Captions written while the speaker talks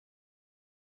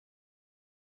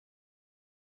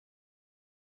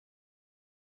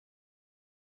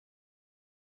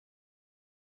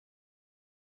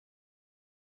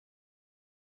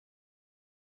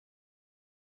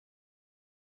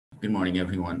Good morning,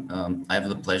 everyone. I have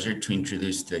the pleasure to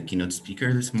introduce the keynote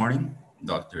speaker this morning,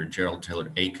 Dr. Gerald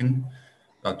Taylor Aiken.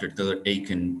 Dr. Taylor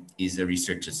Aiken is a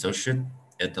research associate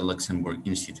at the Luxembourg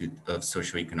Institute of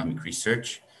Socioeconomic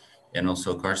Research and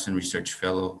also a Carson Research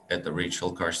Fellow at the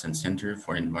Rachel Carson Center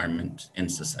for Environment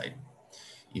and Society.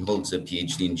 He holds a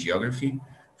PhD in geography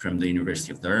from the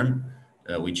University of Durham,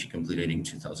 which he completed in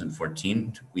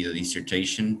 2014 with a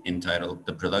dissertation entitled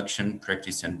The Production,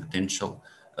 Practice and Potential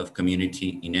of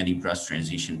Community in Edinburgh's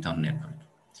Transition Town Network.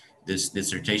 This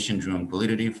dissertation drew on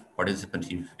qualitative,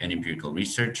 participative, and empirical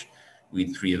research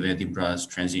with 3 of Edinburgh's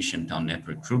Transition Town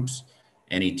Network groups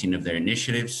and 18 of their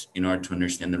initiatives in order to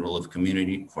understand the role of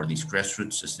community for these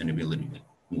grassroots sustainability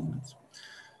movements.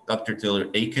 Dr. Taylor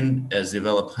Aiken has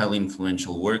developed highly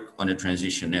influential work on a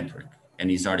transition network, and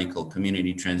his article,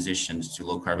 Community Transitions to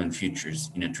Low Carbon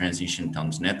Futures in a Transition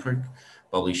Towns Network,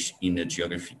 published in the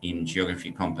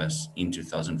Geography Compass in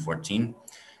 2014,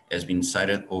 has been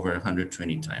cited over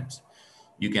 120 times.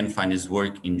 You can find his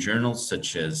work in journals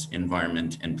such as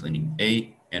Environment and Planning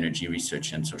A, Energy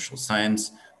Research and Social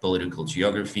Science, Political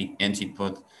Geography,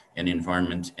 Antipode, and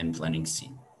Environment and Planning C.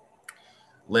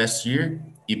 Last year,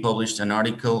 he published an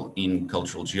article in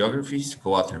Cultural Geographies,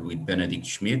 co-authored with Benedict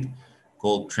Schmid,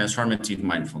 called Transformative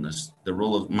Mindfulness, the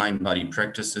Role of Mind-Body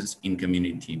Practices in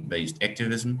Community-Based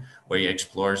Activism, where he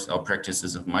explores how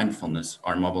practices of mindfulness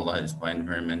are mobilized by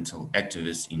environmental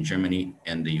activists in Germany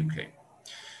and the UK.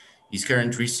 His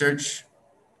current research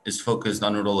is focused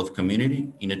on the role of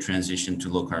community in a transition to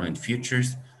low-carbon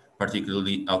futures,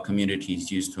 particularly how community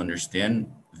is used to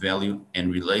understand, value,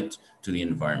 and relate to the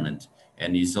environment.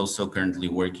 And he's also currently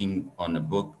working on a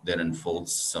book that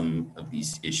unfolds some of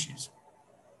these issues.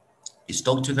 His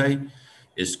talk today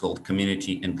is called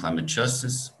Community and Climate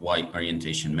Justice, Why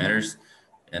Orientation Matters,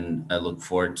 and I look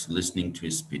forward to listening to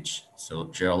his speech. So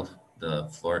Gerald, the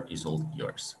floor is all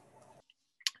yours.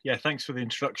 Yeah, thanks for the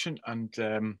introduction and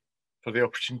for the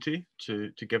opportunity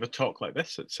to give a talk like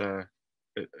this. It's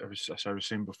as I was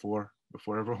saying before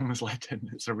everyone was let in,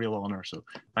 it's a real honor. So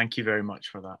thank you very much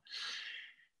for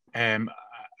that.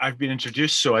 I've been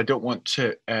introduced, so I don't want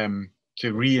to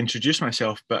reintroduce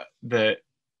myself, but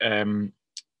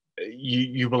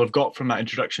you will have got from that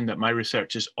introduction that my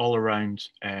research is all around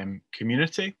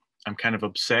community. I'm kind of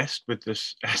obsessed with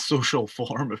this social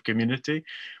form of community,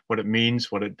 what it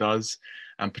means, what it does,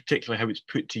 and particularly how it's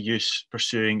put to use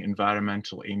pursuing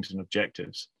environmental aims and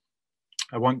objectives.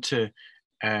 I want to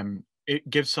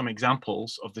give some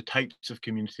examples of the types of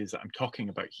communities that I'm talking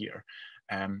about here.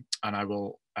 And I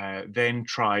will then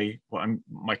try,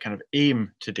 my kind of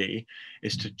aim today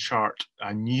is to chart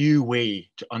a new way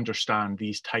to understand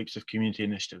these types of community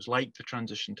initiatives like the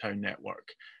Transition Town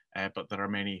Network, but there are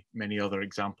many, many other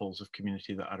examples of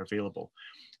community that are available.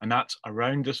 And that's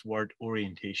around this word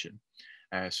orientation.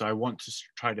 So I want to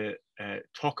try to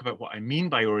talk about what I mean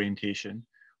by orientation,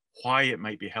 why it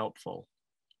might be helpful,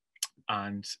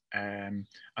 and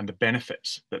the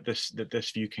benefits that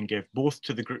this view can give both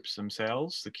to the groups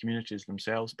themselves, the communities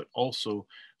themselves, but also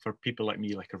for people like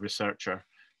me, like a researcher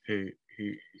who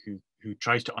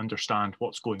tries to understand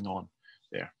what's going on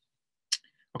there.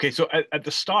 Okay, so at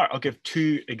the start, I'll give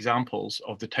 2 examples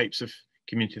of the types of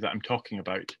community that I'm talking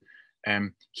about.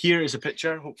 Here is a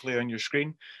picture, hopefully on your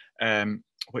screen,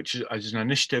 which is an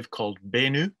initiative called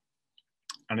BENU.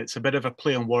 And it's a bit of a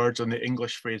play on words on the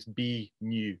English phrase be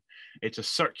new. It's a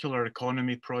circular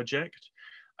economy project,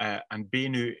 and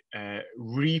BENU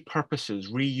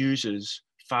reuses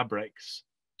fabrics,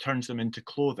 turns them into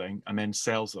clothing, and then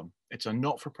sells them. It's a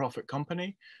not-for-profit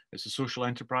company. It's a social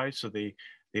enterprise, so they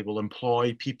will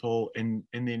employ people in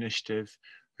the initiative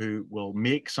who will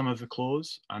make some of the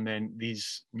clothes, and then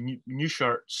these new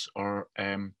shirts or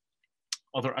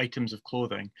other items of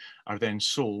clothing are then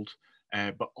sold,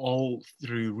 but all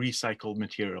through recycled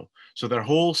material. So their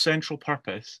whole central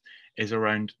purpose is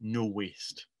around no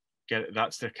waste.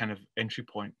 That's their kind of entry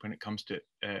point when it comes to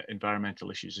environmental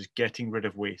issues, is getting rid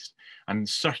of waste. And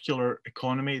circular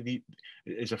economy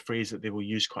is a phrase that they will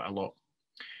use quite a lot.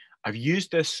 I've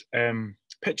used this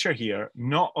picture here,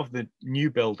 not of the new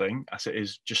building as it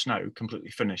is just now,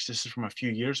 completely finished. This is from a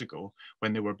few years ago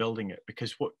when they were building it,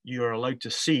 because what you're allowed to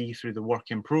see through the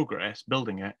work in progress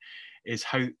building it is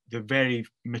how the very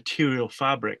material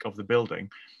fabric of the building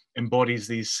embodies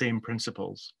these same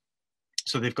principles.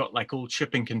 So they've got like old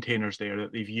shipping containers there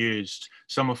that they've used,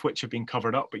 some of which have been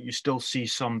covered up, but you still see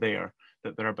some there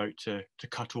that they're about to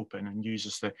cut open and use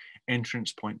as the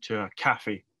entrance point to a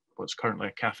cafe, what's currently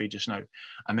a cafe just now.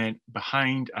 And then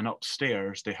behind and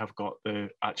upstairs, they have got the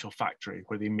actual factory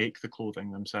where they make the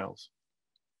clothing themselves.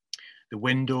 The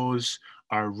windows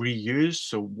are reused,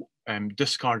 so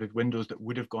discarded windows that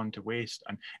would have gone to waste,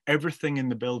 and everything in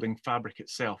the building fabric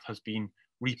itself has been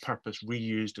repurposed,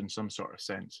 reused in some sort of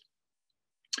sense.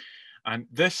 And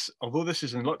this, although this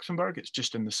is in Luxembourg, it's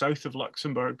just in the south of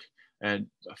Luxembourg, a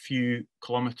few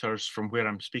kilometers from where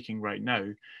I'm speaking right now.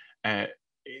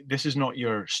 This is not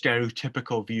your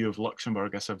stereotypical view of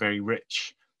Luxembourg as a very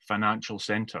rich financial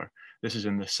center. This is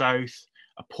in the south,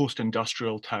 a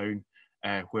post-industrial town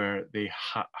where they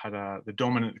had the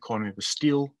dominant economy was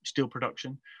steel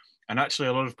production. And actually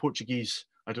a lot of Portuguese,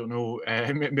 I don't know,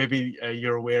 maybe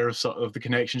you're aware of sort of the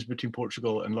connections between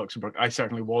Portugal and Luxembourg. I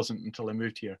certainly wasn't until I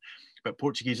moved here. But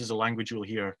Portuguese is a language you'll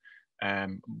hear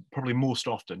probably most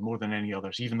often, more than any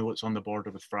others, even though it's on the border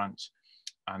with France.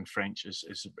 And French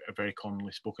is a very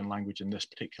commonly spoken language in this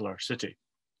particular city.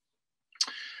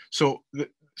 So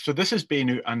this is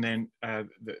Benu, and then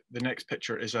the next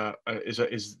picture is of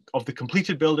the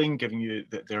completed building, giving you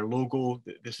their logo.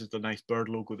 This is the nice bird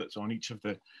logo that's on each of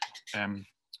the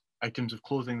items of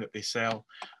clothing that they sell,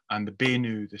 and the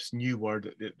Benu, this new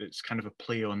word that's kind of a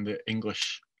play on the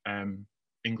English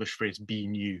phrase "be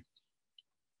new,"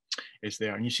 is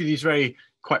there. And you see these very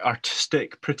quite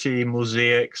artistic, pretty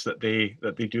mosaics that they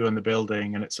do on the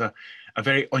building, and it's a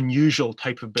very unusual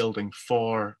type of building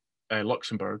for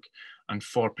Luxembourg, and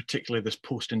for particularly this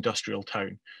post-industrial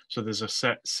town. So there's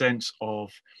a sense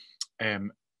of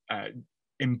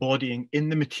embodying in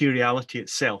the materiality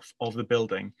itself of the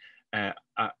building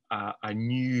a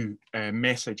new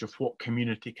message of what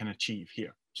community can achieve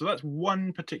here. So that's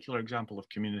one particular example of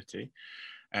community.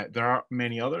 There are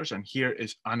many others, and here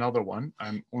is another one.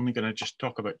 I'm only going to just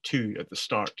talk about two at the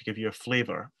start to give you a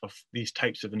flavor of these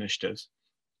types of initiatives.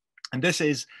 And this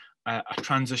is a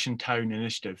transition town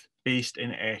initiative based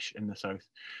in Esch in the south.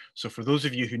 So for those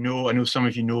of you who know, I know some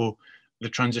of you know the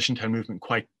transition town movement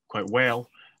quite well.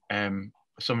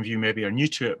 Some of you maybe are new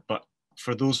to it, but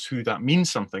for those who that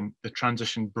means something, the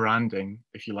transition branding,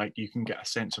 if you like, you can get a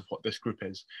sense of what this group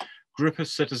is. Group of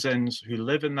citizens who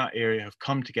live in that area have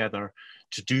come together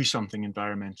to do something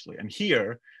environmentally. And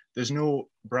here, there's no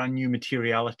brand new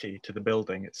materiality to the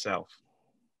building itself.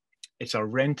 It's a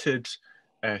rented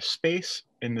space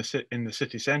in the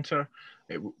city centre.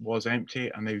 It was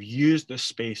empty, and they've used this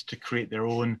space to create their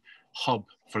own hub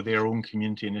for their own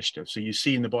community initiative. So you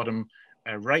see in the bottom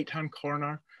right-hand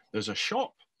corner, there's a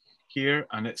shop here,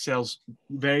 and it sells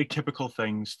very typical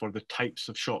things for the types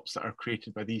of shops that are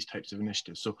created by these types of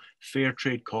initiatives. So fair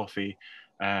trade coffee,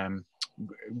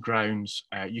 grounds,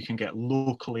 you can get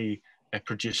locally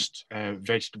produced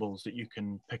vegetables that you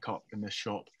can pick up in this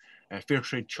shop, fair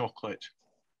trade chocolate.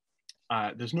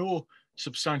 There's no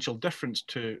substantial difference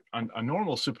to a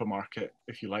normal supermarket,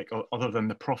 if you like, other than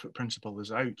the profit principle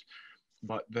is out.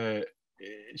 But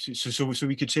so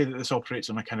we could say that this operates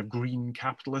on a kind of green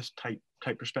capitalist type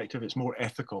perspective. It's more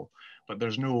ethical, but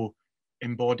there's no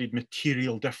embodied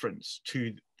material difference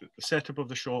to the setup of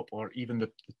the shop or even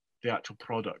the actual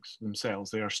products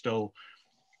themselves. They are still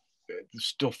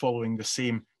following the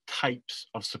same types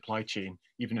of supply chain,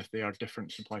 even if they are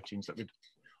different supply chains that would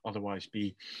otherwise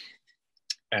be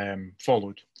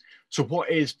followed. So what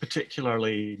is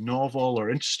particularly novel or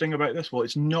interesting about this? Well,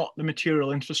 it's not the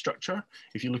material infrastructure.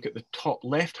 If you look at the top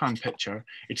left-hand picture,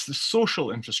 it's the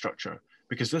social infrastructure,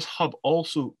 because this hub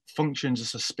also functions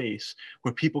as a space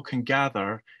where people can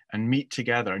gather and meet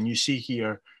together. And you see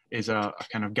here is a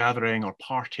kind of gathering or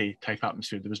party type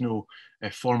atmosphere. There was no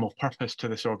formal purpose to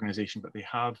this organization, but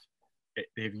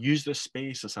they've used this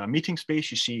space as a meeting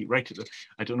space. You see right at the,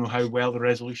 I don't know how well the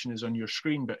resolution is on your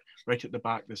screen, but right at the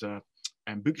back, there's a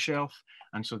bookshelf.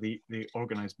 And so they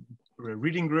organize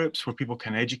reading groups where people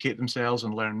can educate themselves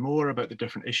and learn more about the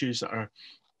different issues that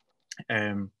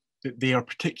they are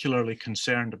particularly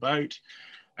concerned about.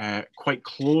 Quite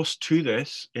close to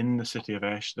this in the city of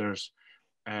Esch, there's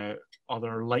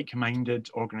other like-minded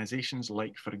organizations,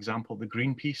 like, for example, the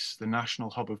Greenpeace, the national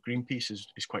hub of Greenpeace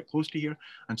is quite close to here.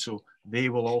 And so they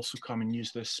will also come and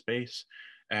use this space,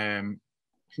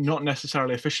 not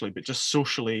necessarily officially, but just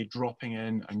socially dropping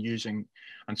in and using.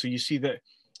 And so you see that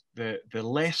the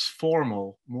less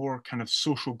formal, more kind of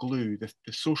social glue, the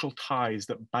social ties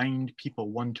that bind people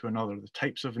one to another, the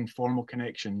types of informal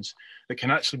connections that can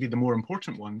actually be the more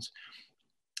important ones,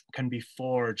 can be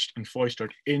forged and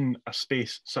fostered in a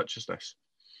space such as this.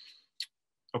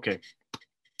 Okay,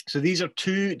 so these are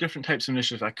two different types of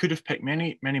initiatives. I could have picked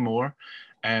many more,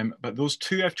 but those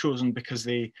two I've chosen because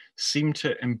they seem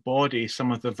to embody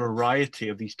some of the variety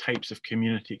of these types of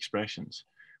community expressions.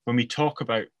 When we talk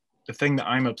about the thing that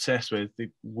I'm obsessed with, the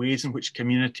ways in which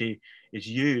community is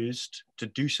used to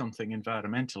do something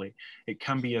environmentally, it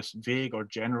can be as vague or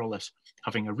general as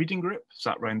having a reading group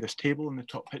sat around this table in the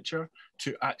top picture,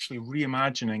 to actually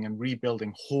reimagining and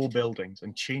rebuilding whole buildings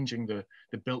and changing the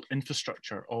built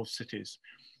infrastructure of cities.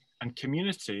 And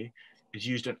community is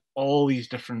used in all these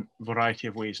different variety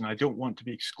of ways. And I don't want to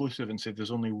be exclusive and say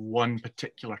there's only one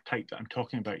particular type that I'm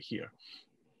talking about here.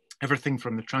 Everything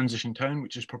from the transition town,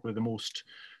 which is probably the most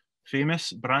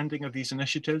famous branding of these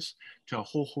initiatives, to a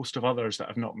whole host of others that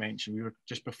I've not mentioned. We were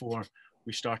just before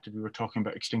we started, we were talking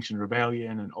about Extinction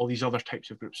Rebellion and all these other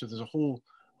types of groups. So there's a whole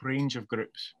range of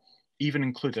groups, even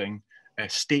including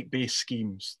state-based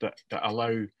schemes that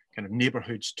allow kind of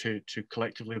neighborhoods to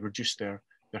collectively reduce their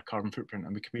carbon footprint.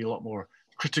 And we can be a lot more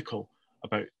critical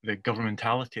about the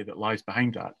governmentality that lies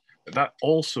behind that. But that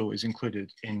also is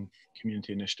included in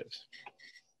community initiatives.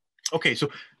 Okay, so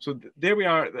there we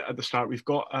are at the start. We've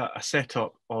got a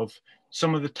setup of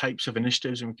some of the types of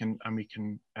initiatives, and we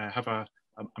can have a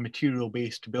material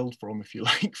base to build from, if you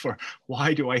like, for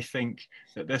why do I think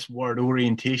that this word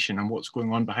orientation and what's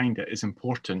going on behind it is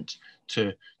important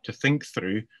to think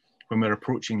through when we're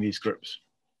approaching these groups.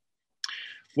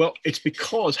 Well, it's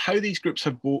because how these groups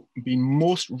have been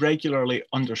most regularly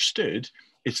understood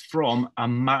is from a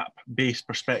map-based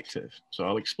perspective. So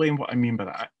I'll explain what I mean by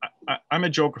that. I'm a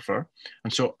geographer,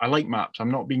 and so I like maps. I'm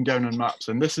not being down on maps,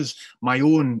 and this is my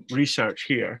own research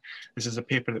here. This is a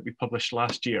paper that we published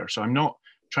last year, so I'm not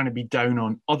trying to be down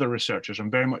on other researchers. I'm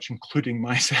very much including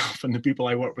myself and the people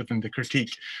I work with in the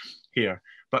critique here.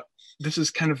 But this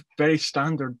is kind of very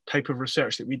standard type of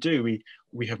research that we do.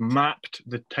 We have mapped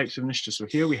the types of initiatives. So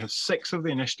here we have 6 of the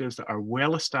initiatives that are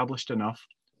well established enough.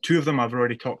 2 of them I've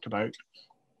already talked about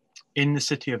in the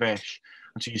city of Esch.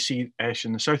 And so you see Esch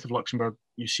in the south of Luxembourg,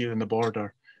 you see it on the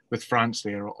border with France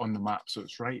there on the map. So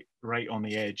it's right on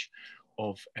the edge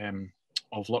of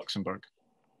Luxembourg.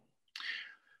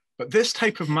 But this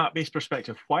type of map-based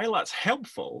perspective, while that's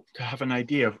helpful to have an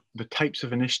idea of the types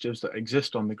of initiatives that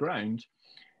exist on the ground,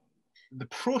 the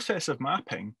process of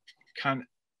mapping can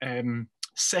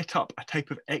set up a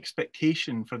type of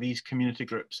expectation for these community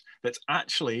groups that's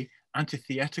actually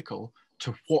antithetical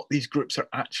to what these groups are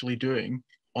actually doing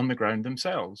on the ground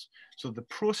themselves. So the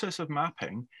process of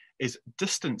mapping is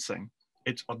distancing,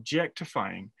 it's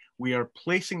objectifying. We are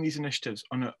placing these initiatives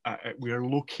on we are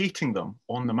locating them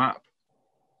on the map.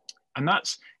 And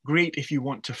that's great if you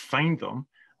want to find them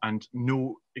and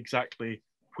know exactly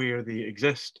where they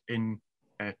exist in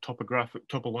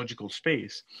topological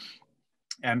space.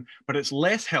 But it's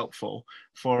less helpful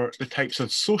for the types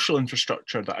of social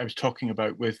infrastructure that I was talking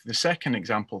about with the second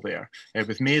example there,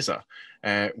 with Mesa,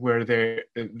 where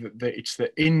it's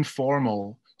the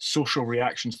informal social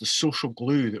reactions, the social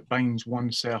glue that binds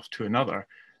oneself to another.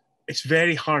 It's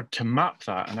very hard to map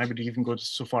that, and I would even go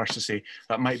so far as to say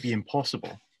that might be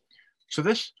impossible. So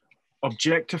this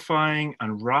objectifying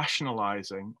and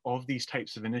rationalizing of these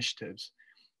types of initiatives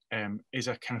is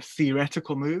a kind of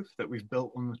theoretical move that we've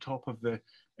built on the top of the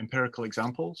empirical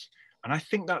examples. And I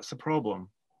think that's the problem.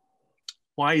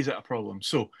 Why is it a problem?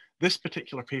 So this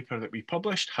particular paper that we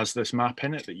published has this map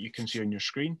in it that you can see on your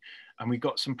screen. And we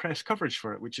got some press coverage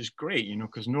for it, which is great, you know,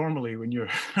 because normally when you're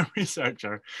a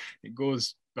researcher, it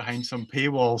goes behind some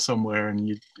paywall somewhere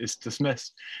and it's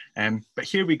dismissed. But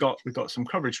here we got some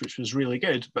coverage, which was really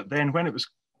good. But then when it was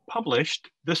published,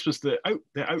 this was the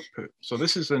output. So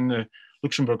this is in the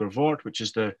Luxemburger Wort, which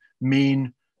is the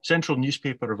main central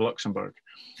newspaper of Luxembourg.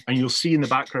 And you'll see in the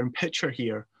background picture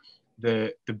here,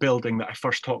 the building that I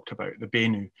first talked about, the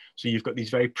Benu. So you've got these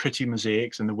very pretty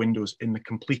mosaics and the windows in the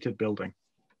completed building.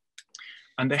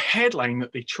 And the headline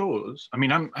that they chose, I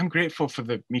mean, I'm grateful for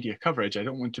the media coverage. I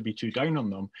don't want to be too down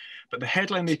on them, but the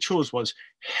headline they chose was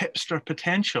hipster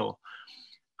potential.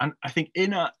 And I think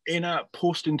in a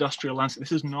post-industrial landscape,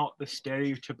 this is not the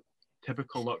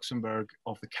stereotypical Luxembourg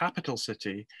of the capital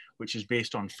city, which is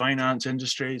based on finance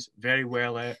industries, very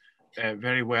well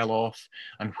off,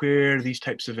 and where these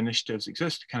types of initiatives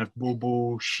exist, kind of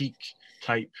bobo chic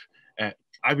type.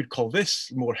 I would call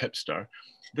this more hipster.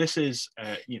 This is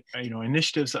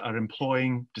initiatives that are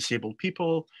employing disabled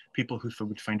people who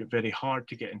would find it very hard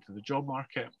to get into the job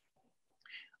market.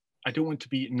 I don't want to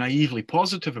be naively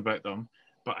positive about them,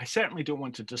 but I certainly don't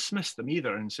want to dismiss them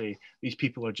either and say these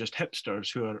people are just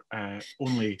hipsters who are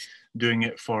only doing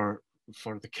it for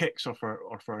the kicks or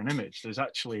for an image. There's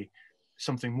actually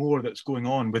something more that's going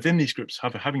on within these groups.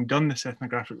 Having done this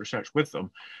ethnographic research with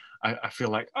them, I feel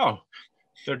like, oh,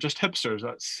 they're just hipsters.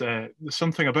 That's there's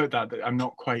something about that I'm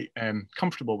not quite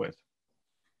comfortable with.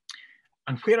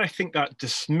 And where I think that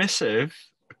dismissive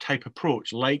type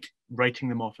approach, like writing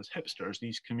them off as hipsters,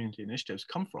 these community initiatives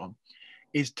come from,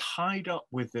 is tied up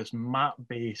with this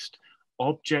map-based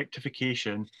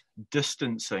objectification,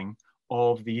 distancing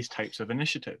of these types of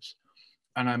initiatives.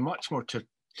 And I'm much more, to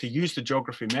use the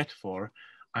geography metaphor,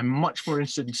 I'm much more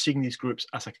interested in seeing these groups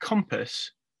as a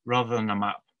compass rather than a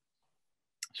map.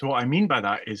 So what I mean by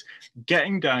that is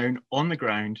getting down on the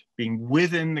ground, being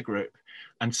within the group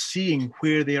and seeing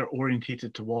where they are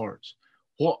orientated towards.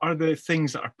 What are the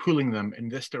things that are pulling them in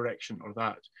this direction or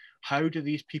that? How do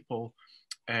these people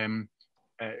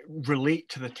relate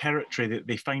to the territory that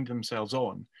they find themselves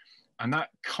on? And that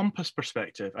compass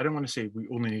perspective, I don't want to say we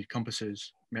only need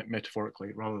compasses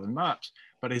metaphorically rather than maps,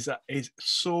 but is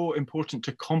so important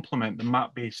to complement the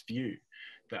map-based view,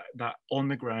 that on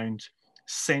the ground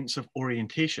sense of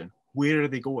orientation. Where are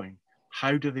they going?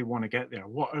 How do they want to get there?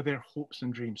 What are their hopes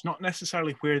and dreams? Not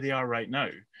necessarily where they are right now,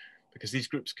 because these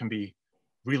groups can be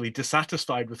really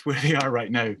dissatisfied with where they are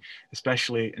right now,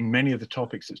 especially in many of the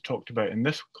topics that's talked about in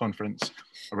this conference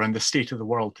around the state of the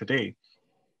world today.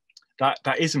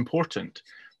 That is important,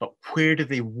 but where do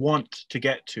they want to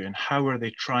get to and how are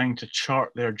they trying to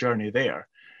chart their journey there?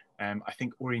 I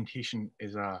think orientation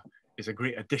is a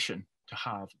great addition to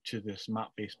have to this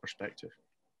map-based perspective.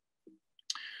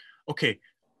 Okay,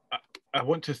 I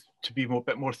want to be a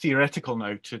bit more theoretical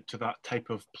now to that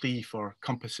type of plea for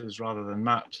compasses rather than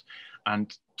maps.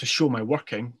 And to show my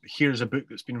working, here's a book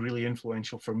that's been really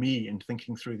influential for me in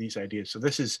thinking through these ideas. So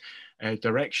this is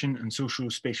Direction and Social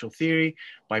Spatial Theory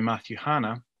by Matthew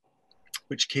Hanna,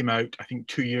 which came out, I think,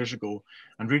 2 years ago.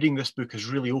 And reading this book has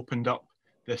really opened up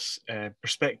this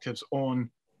perspectives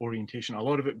on orientation, a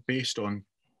lot of it based on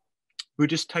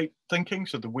Buddhist type thinking,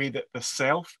 so the way that the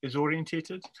self is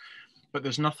orientated. But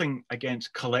there's nothing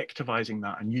against collectivizing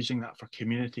that and using that for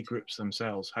community groups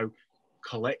themselves, how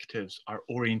collectives are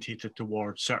orientated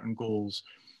towards certain goals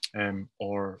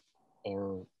or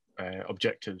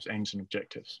objectives, ends and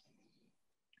objectives.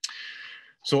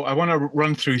 So I want to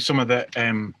run through some of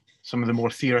the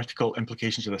more theoretical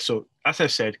implications of this. So as I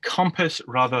said, compass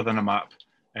rather than a map.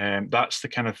 That's the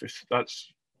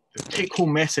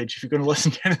take-home message. If you're going to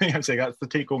listen to anything I'm saying, that's the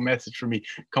take-home message for me.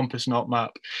 Compass, not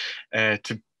map,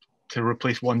 to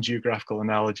replace one geographical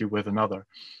analogy with another.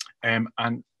 And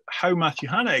how Matthew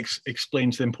Hanna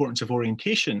explains the importance of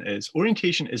orientation is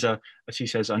as he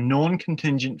says, a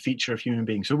non-contingent feature of human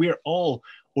beings. So we are all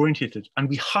orientated, and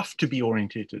we have to be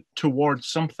orientated towards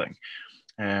something.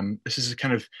 This is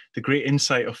kind of the great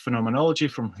insight of phenomenology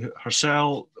from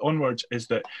Husserl onwards, is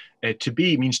that to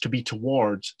be means to be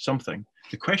towards something.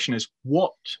 The question is,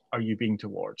 what are you being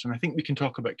towards? And I think we can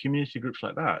talk about community groups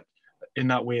like that in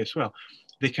that way as well.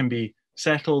 They can be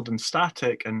settled and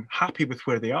static and happy with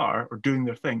where they are or doing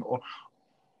their thing, or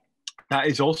that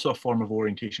is also a form of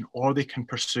orientation, or they can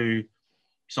pursue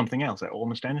something else, like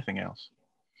almost anything else.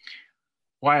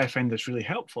 Why I find this really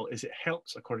helpful is it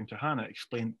helps, according to Hanna,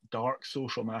 explain dark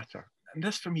social matter. And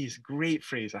this for me is a great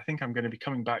phrase. I think I'm going to be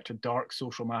coming back to dark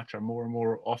social matter more and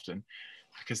more often,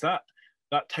 because that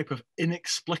type of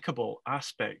inexplicable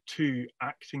aspect to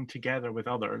acting together with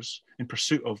others in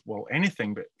pursuit of, well,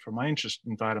 anything, but for my interest,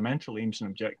 environmental aims and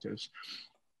objectives,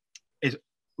 is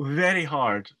very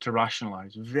hard to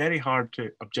rationalize, very hard to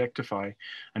objectify,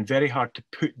 and very hard to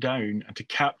put down and to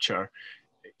capture,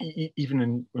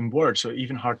 even in words, so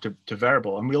even hard to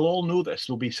verbal. And we'll all know this.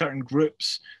 There'll be certain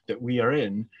groups that we are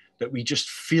in that we just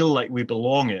feel like we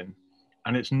belong in,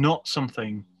 and it's not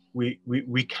something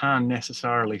we can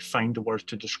necessarily find the words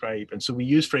to describe. And so we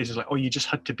use phrases like, oh, you just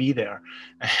had to be there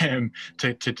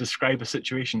to describe a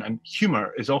situation. And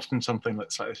humor is often something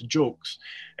that's like jokes.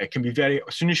 It can be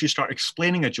as soon as you start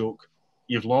explaining a joke,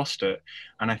 you've lost it.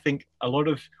 And I think a lot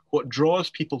of what draws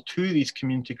people to these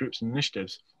community groups and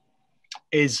initiatives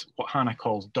is what Hanna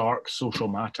calls dark social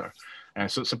matter.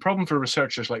 So it's a problem for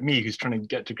researchers like me who's trying to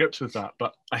get to grips with that.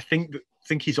 But I think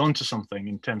he's onto something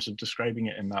in terms of describing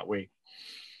it in that way.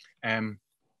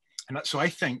 So I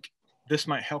think this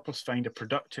might help us find a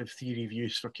productive theory of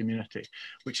use for community,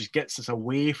 which gets us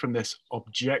away from this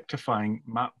objectifying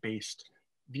map-based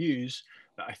views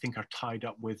that I think are tied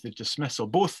up with the dismissal,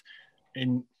 both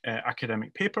in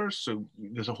academic papers. So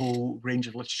there's a whole range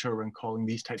of literature around calling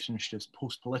these types of initiatives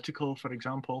post-political, for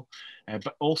example,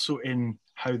 but also in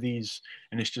how these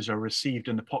initiatives are received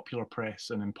in the popular press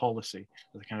and in policy,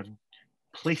 the kind of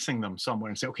placing them somewhere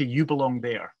and say, okay, you belong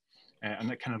there. And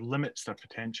that kind of limits their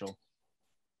potential.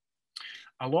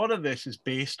 A lot of this is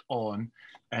based on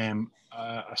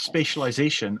a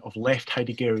spatialization of left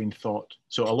Heideggerian thought.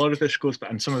 So a lot of this goes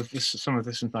back, and some of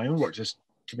this in my own work, just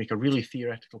to make a really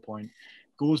theoretical point,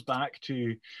 goes back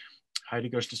to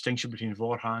Heidegger's distinction between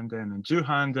Vorhanden and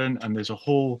Zuhanden, and there's a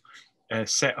whole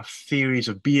set of theories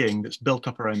of being that's built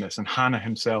up around this, and Hanna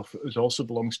himself also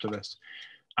belongs to this.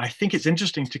 I think it's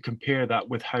interesting to compare that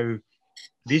with how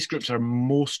These groups are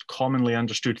most commonly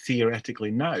understood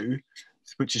theoretically now,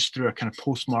 which is through a kind of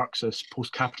post-Marxist,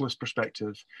 post-capitalist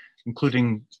perspective,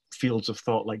 including fields of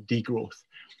thought like degrowth.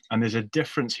 And there's a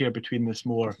difference here between this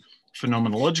more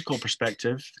phenomenological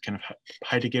perspective, kind of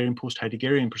Heideggerian,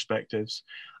 post-Heideggerian perspectives,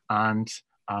 and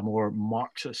a more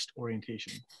Marxist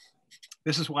orientation.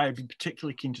 This is why I'd be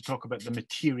particularly keen to talk about the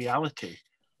materiality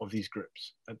of these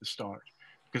groups at the start,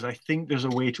 because I think there's a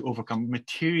way to overcome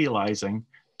materializing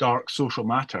dark social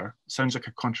matter. Sounds like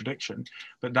a contradiction,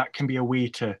 but that can be a way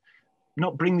to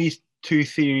not bring these two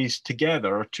theories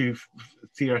together, or two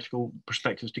theoretical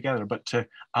perspectives together, but to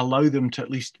allow them to at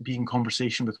least be in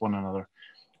conversation with one another.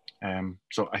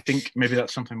 So I think maybe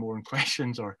that's something more in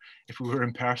questions, or if we were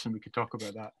in person, we could talk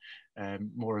about that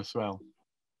more as well.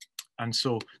 And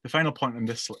so the final point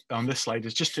on this slide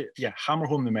is just to hammer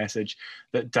home the message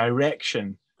that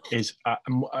direction is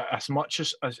as much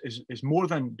as is more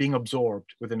than being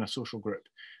absorbed within a social group,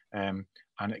 and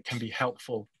it can be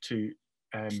helpful to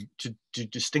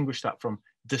distinguish that from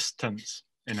distance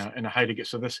in a Heidegger.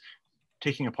 So this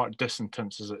taking apart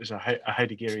distance is a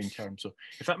Heideggerian term. So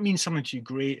if that means something to you,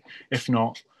 great. If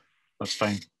not, that's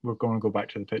fine. We're going to go back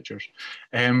to the pictures.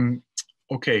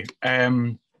 Okay.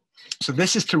 So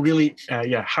this is to really,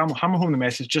 hammer home the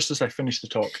message just as I finish the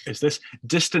talk, is this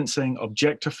distancing,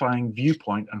 objectifying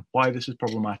viewpoint and why this is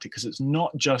problematic, because it's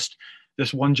not just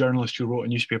this one journalist who wrote a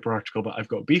newspaper article that I've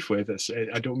got beef with.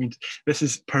 I don't mean, this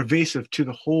is pervasive to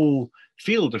the whole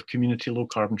field of community low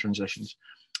carbon transitions.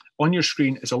 On your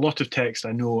screen is a lot of text.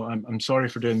 I know, I'm sorry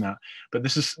for doing that, but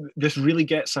this really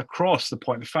gets across the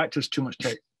point. The fact there's too much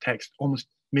text almost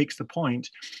makes the point,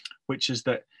 which is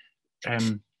that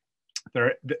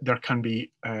there can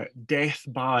be death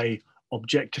by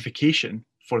objectification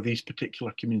for these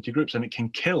particular community groups, and it can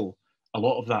kill a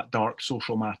lot of that dark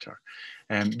social matter.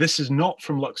 This is not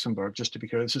from Luxembourg, just to be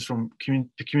clear. This is from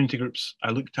the community groups I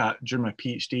looked at during my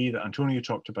PhD that Antonio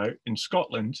talked about in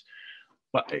Scotland,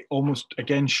 but it almost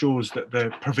again shows that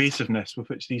the pervasiveness with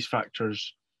which these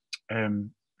factors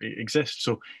exist.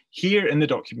 So here in the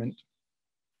document,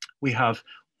 we have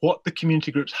what the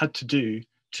community groups had to do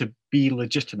to be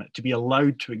legitimate, to be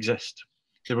allowed to exist.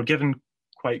 They were given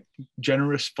quite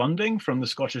generous funding from the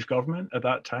Scottish government at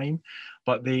that time,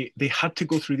 but they had to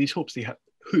go through these hoops.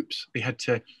 They had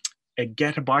to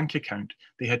get a bank account.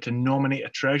 They had to nominate a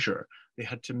treasurer. They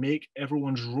had to make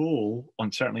everyone's role,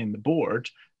 certainly in the board,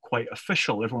 quite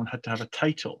official. Everyone had to have a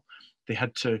title. They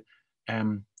had to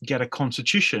get a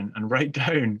constitution and write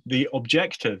down the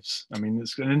objectives. I mean,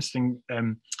 it's an interesting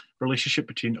relationship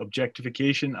between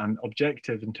objectification and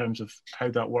objective in terms of how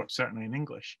that works, certainly in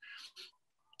English.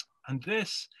 And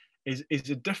this is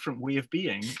a different way of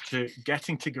being to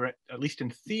getting together, at least in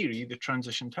theory. The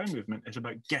transition town movement is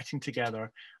about getting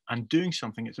together and doing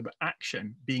something. It's about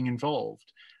action, being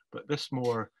involved. But this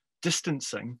more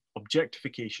distancing,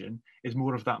 objectification, is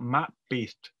more of that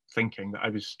map-based thinking that I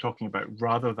was talking about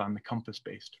rather than the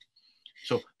compass-based.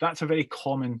 So that's a very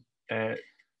common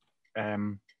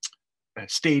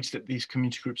stage that these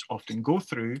community groups often go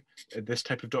through. This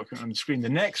type of document on the screen. The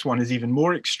next one is even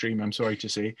more extreme, I'm sorry to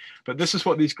say, but this is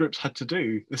what these groups had to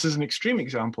do. This is an extreme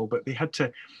example, but they had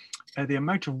to, the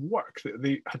amount of work that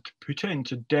they had to put in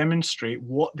to demonstrate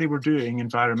what they were doing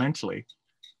environmentally.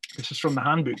 This is from the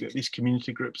handbook that these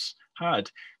community groups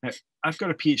had. Now, I've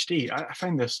got a PhD. I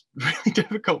find this really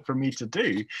difficult for me to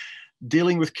do.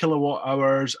 Dealing with kilowatt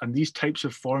hours and these types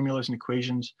of formulas and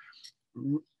equations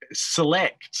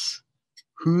selects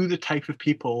who the type of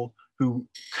people who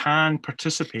can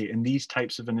participate in these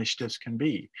types of initiatives can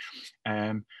be.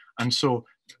 And so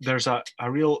there's a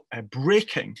real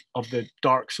breaking of the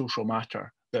dark social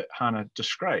matter that Hannah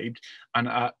described, and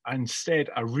instead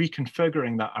a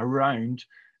reconfiguring that around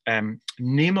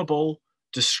nameable,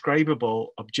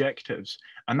 describable objectives.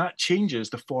 And that changes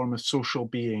the form of social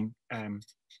being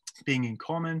in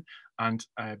common and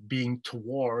being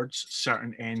towards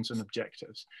certain ends and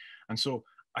objectives. And so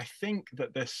I think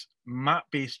that this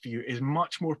map-based view is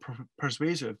much more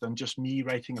persuasive than just me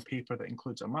writing a paper that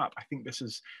includes a map. I think this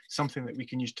is something that we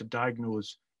can use to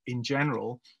diagnose, in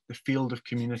general, the field of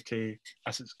community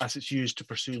as it's used to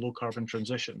pursue low carbon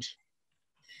transitions.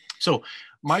 So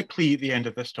my plea at the end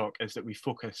of this talk is that we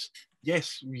focus,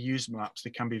 yes, we use maps,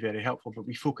 they can be very helpful, but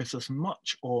we focus as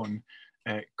much on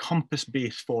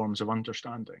compass-based forms of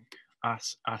understanding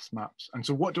as maps. And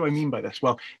so what do I mean by this?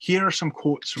 Well, here are some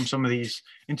quotes from some of these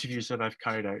interviews that I've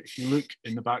carried out. If you look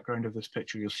in the background of this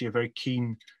picture, you'll see a very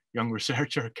keen young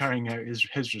researcher carrying out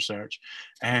his research.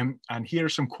 And here are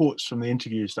some quotes from the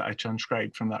interviews that I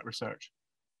transcribed from that research.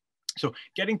 So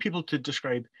getting people to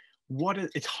describe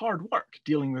it's hard work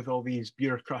dealing with all these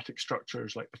bureaucratic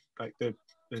structures like the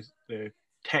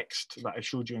text that I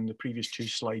showed you in the previous 2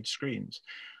 slide screens.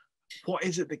 What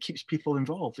is it that keeps people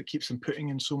involved, that keeps them putting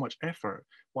in so much effort?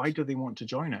 Why do they want to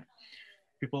join it?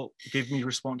 People gave me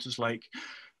responses like,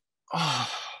 oh,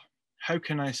 how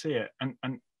can I say it?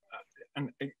 And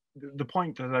the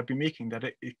point that I've been making, that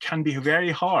it can be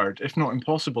very hard, if not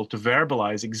impossible, to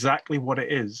verbalize exactly what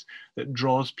it is that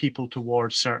draws people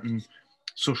towards certain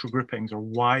social groupings, or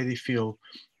why they feel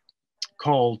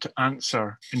called to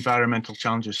answer environmental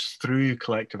challenges through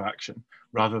collective action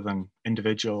rather than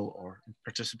individual or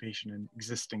participation in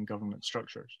existing government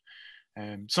structures.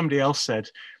 Somebody else said,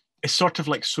 it's sort of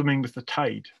like swimming with the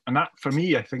tide. And that, for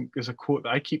me, I think is a quote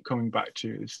that I keep coming back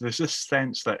to. There's this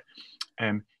sense that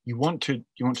you want to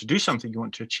do something, you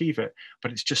want to achieve it,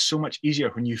 but it's just so much easier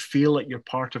when you feel like you're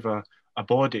part of a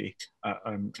body,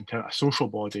 a social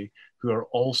body, who are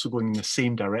also going in the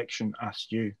same direction as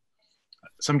you.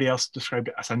 Somebody else described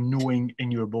it as a knowing in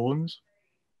your bones,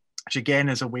 which again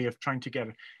is a way of trying to get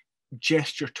a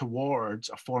gesture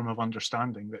towards a form of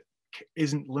understanding that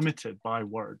isn't limited by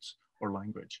words or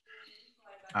language.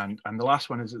 And the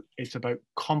last one is, it's about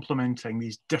complementing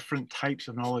these different types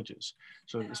of knowledges.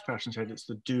 So this person said it's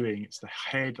the doing, it's the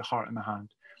head, the heart, and the hand.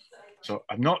 So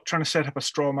I'm not trying to set up a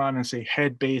straw man and say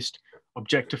head-based,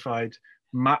 objectified,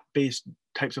 map-based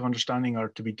types of understanding are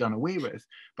to be done away with,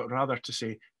 but rather to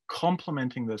say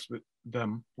complementing this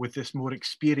with this more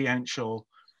experiential,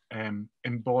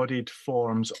 embodied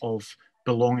forms of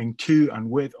belonging to and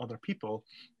with other people,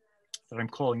 that I'm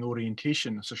calling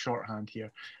orientation as a shorthand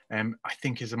here, I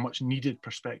think is a much needed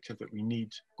perspective that we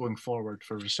need going forward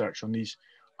for research on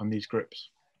these groups.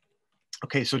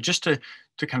 Okay, so just to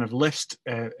kind of list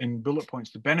in bullet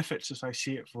points the benefits as I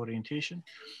see it for orientation,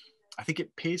 I think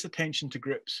it pays attention to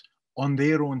groups on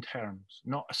their own terms,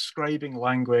 not ascribing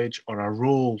language or a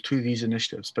role to these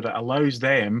initiatives, but it allows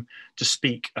them to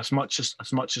speak as much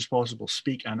as possible,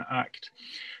 speak and act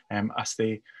as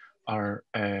they are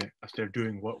as they're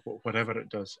doing whatever it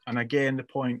does. And again, the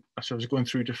point, as I was going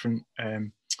through different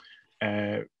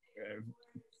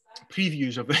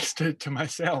previews of this to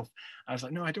myself, I was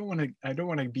like, no, I don't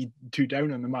want to be too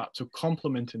down on the map. So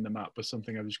complementing the map was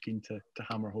something I was keen to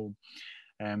hammer home.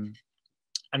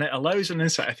 And it allows an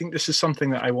insight. I think this is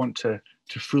something that I want to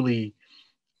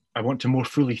more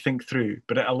fully think through,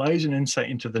 but it allows an insight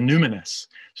into the numinous.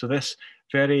 So this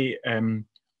very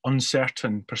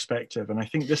uncertain perspective. And I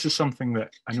think this is something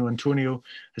that I know Antonio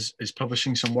is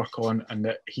publishing some work on, and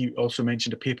that he also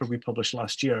mentioned a paper we published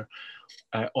last year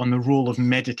on the role of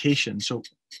meditation. So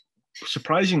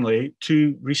surprisingly,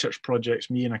 2 research projects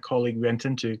me and a colleague went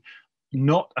into,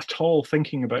 not at all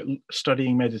thinking about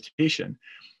studying meditation,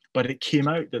 but it came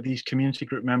out that these community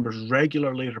group members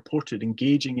regularly reported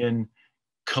engaging in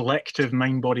collective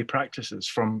mind-body practices,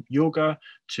 from yoga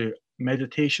to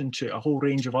meditation to a whole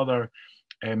range of other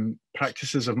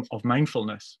practices of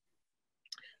mindfulness.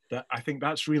 That I think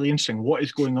that's really interesting. What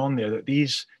is going on there? That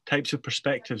these types of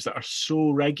perspectives that are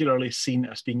so regularly seen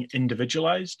as being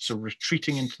individualized, so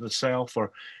retreating into the self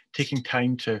or taking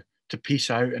time to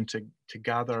peace out and to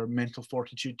gather mental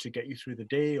fortitude to get you through the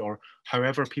day, or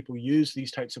however people use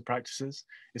these types of practices.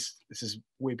 This is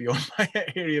way beyond my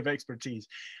area of expertise.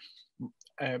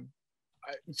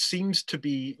 Seems to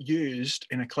be used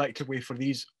in a collective way for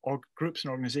these groups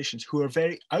and organizations who are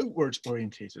very outwards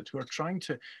orientated, who are trying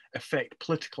to affect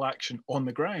political action on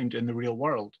the ground in the real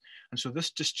world. And so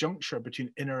this disjuncture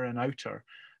between inner and outer,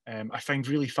 I find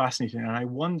really fascinating. And I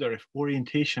wonder if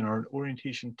orientation, or an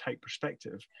orientation type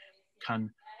perspective,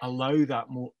 can allow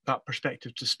that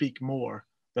perspective to speak more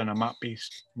than a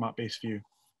map-based view.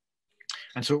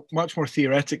 And so much more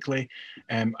theoretically,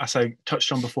 as I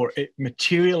touched on before, it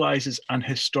materializes and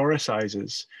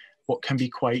historicizes what can be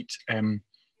quite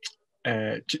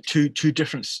two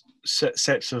different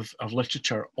sets of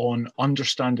literature on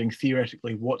understanding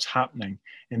theoretically what's happening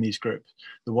in these groups.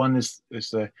 The one is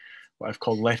what I've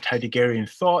called left Heideggerian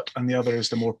thought, and the other is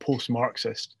the more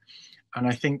post-Marxist. And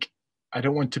I think I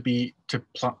don't want to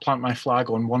plant my flag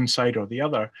on one side or the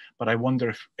other, but I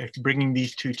wonder if bringing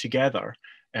these two together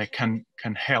can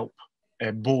help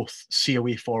both see a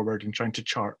way forward in trying to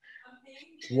chart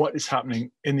what is happening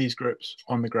in these groups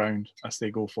on the ground as they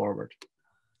go forward.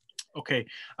 Okay,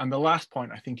 and the last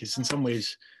point I think is in some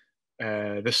ways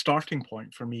the starting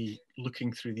point for me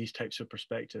looking through these types of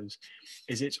perspectives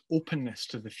is its openness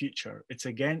to the future. It's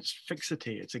against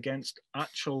fixity, it's against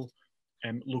actual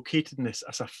locatedness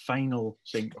as a final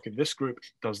thing. Okay, this group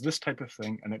does this type of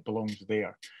thing and it belongs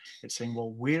there. It's saying, well,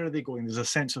 where are they going? There's a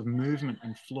sense of movement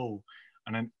and flow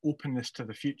and an openness to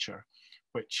the future,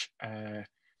 which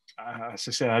as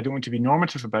I said, I don't want to be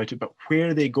normative about it, but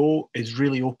where they go is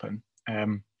really open.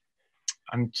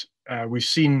 We've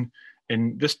seen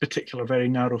in this particular very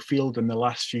narrow field in the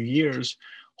last few years,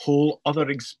 whole other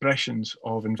expressions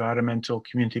of environmental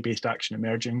community-based action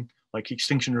emerging, like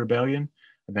Extinction Rebellion.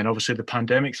 And then obviously the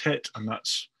pandemic's hit, and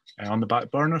that's on the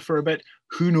back burner for a bit.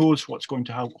 Who knows what's going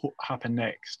to happen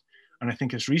next? And I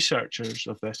think as researchers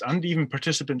of this, and even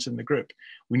participants in the group,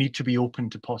 we need to be open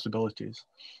to possibilities.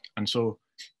 And so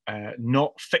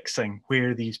not fixing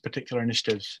where these particular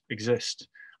initiatives exist,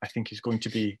 I think is going to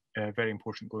be very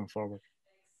important going forward.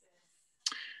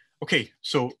 Okay,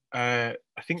 so I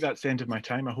think that's the end of my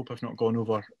time. I hope I've not gone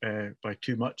over by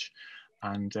too much.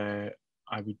 And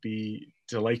I would be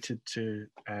delighted to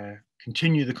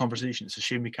continue the conversation. It's a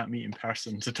shame we can't meet in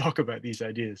person to talk about these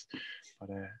ideas, but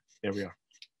there we are.